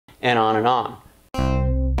and on and on.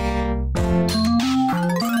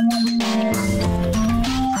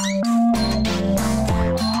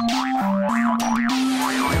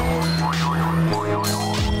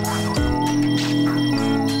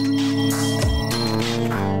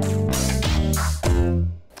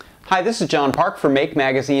 Hi, this is John Park for Make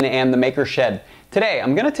Magazine and the Maker Shed. Today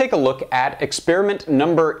I'm going to take a look at experiment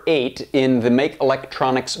number 8 in the Make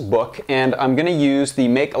Electronics book, and I'm going to use the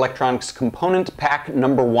Make Electronics component pack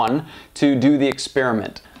number 1 to do the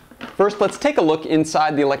experiment. First, let's take a look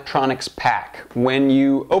inside the electronics pack. When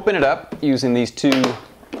you open it up using these two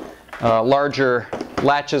larger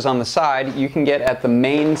latches on the side, you can get at the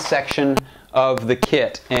main section of the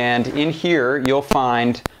kit, and in here you'll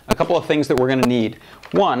find a couple of things that we're going to need.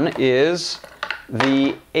 One is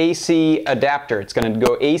the AC adapter. It's going to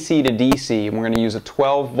go AC to DC, and we're going to use a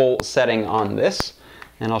 12-volt setting on this,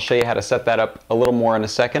 and I'll show you how to set that up a little more in a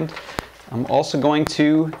second. I'm also going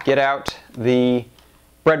to get out the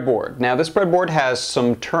breadboard. Now, this breadboard has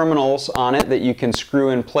some terminals on it that you can screw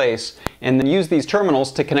in place, and then use these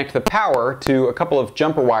terminals to connect the power to a couple of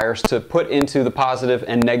jumper wires to put into the positive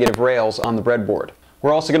and negative rails on the breadboard.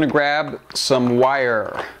 We're also going to grab some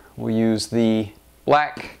wire. We'll use the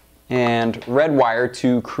black and red wire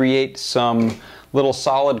to create some little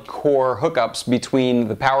solid core hookups between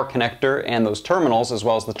the power connector and those terminals, as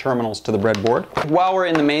well as the terminals to the breadboard. While we're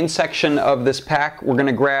in the main section of this pack, we're going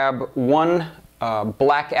to grab one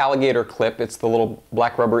black alligator clip. It's the little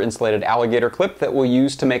black rubber insulated alligator clip that we'll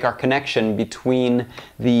use to make our connection between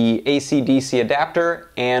the AC-DC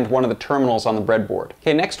adapter and one of the terminals on the breadboard.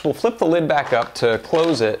 Okay, next we'll flip the lid back up to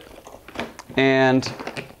close it, and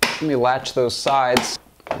let me latch those sides.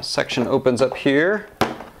 The section opens up here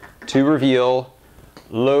to reveal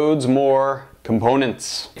loads more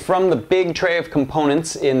components. From the big tray of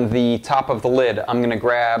components in the top of the lid, I'm going to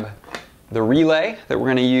grab the relay that we're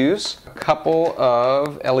going to use, a couple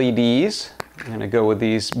of LEDs. I'm going to go with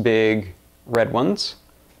these big red ones.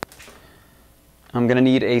 I'm going to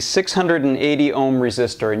need a 680 ohm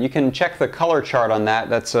resistor, and you can check the color chart on that.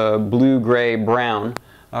 That's a blue, gray, brown.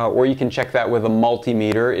 Or you can check that with a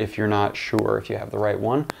multimeter if you're not sure if you have the right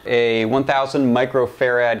one. A 1000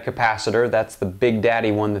 microfarad capacitor, that's the big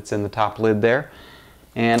daddy one that's in the top lid there.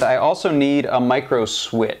 And I also need a micro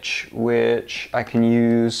switch, which I can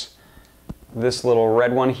use this little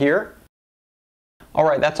red one here.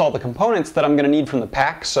 Alright, that's all the components that I'm going to need from the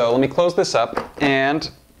pack, so let me close this up and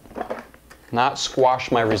not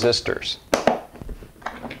squash my resistors.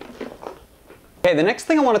 Okay, the next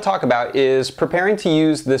thing I want to talk about is preparing to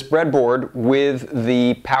use this breadboard with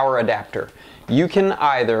the power adapter. You can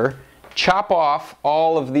either chop off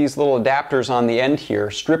all of these little adapters on the end here,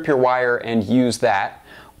 strip your wire and use that,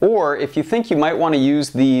 or if you think you might want to use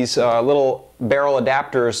these little barrel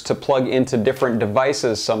adapters to plug into different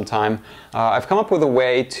devices sometime, I've come up with a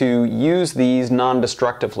way to use these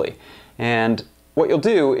non-destructively. And what you'll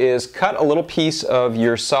do is cut a little piece of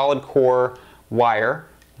your solid core wire,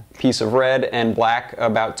 piece of red and black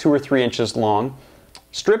about 2 or 3 inches long,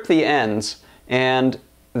 strip the ends, and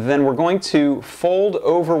then we're going to fold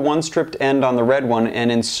over one stripped end on the red one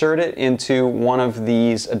and insert it into one of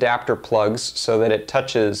these adapter plugs so that it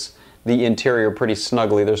touches the interior pretty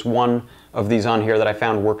snugly. There's one of these on here that I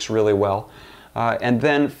found works really well. And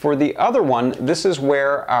then for the other one, this is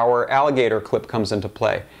where our alligator clip comes into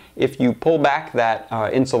play. If you pull back that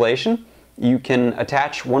insulation, you can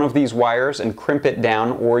attach one of these wires and crimp it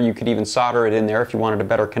down, or you could even solder it in there if you wanted a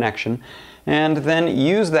better connection, and then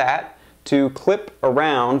use that to clip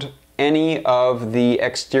around any of the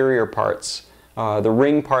exterior parts. The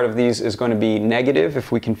ring part of these is going to be negative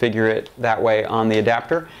if we configure it that way on the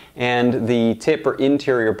adapter, and the tip or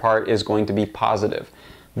interior part is going to be positive.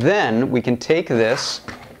 Then we can take this,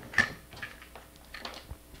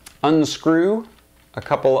 unscrew a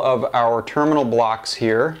couple of our terminal blocks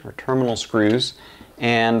here, or terminal screws,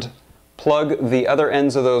 and plug the other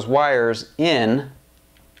ends of those wires in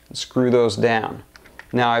and screw those down.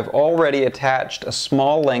 Now I've already attached a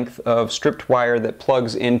small length of stripped wire that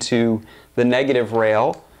plugs into the negative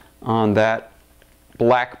rail on that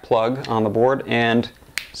black plug on the board, and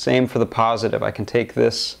same for the positive. I can take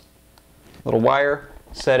this little wire,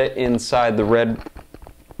 set it inside the red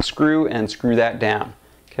screw, and screw that down.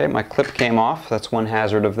 Okay, my clip came off. That's one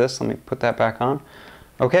hazard of this. Let me put that back on.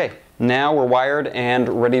 Okay, now we're wired and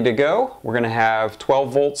ready to go. We're going to have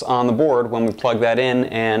 12 volts on the board when we plug that in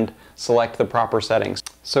and select the proper settings.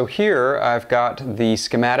 So here I've got the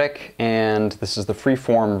schematic, and this is the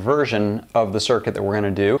freeform version of the circuit that we're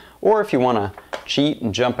going to do. Or if you want to cheat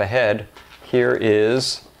and jump ahead, here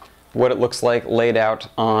is what it looks like laid out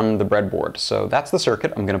on the breadboard. So that's the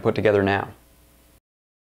circuit I'm going to put together now.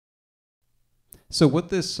 So what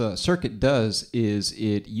this circuit does is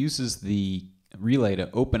it uses the relay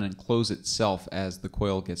to open and close itself as the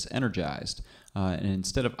coil gets energized. And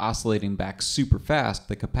instead of oscillating back super fast,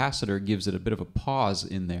 the capacitor gives it a bit of a pause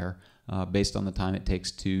in there based on the time it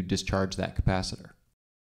takes to discharge that capacitor.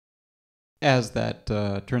 As that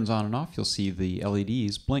turns on and off, you'll see the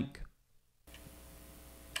LEDs blink.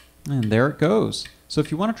 And there it goes. So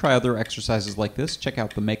if you want to try other exercises like this, check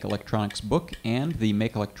out the Make Electronics book and the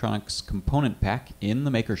Make Electronics component pack in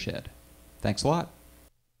the Maker Shed. Thanks a lot.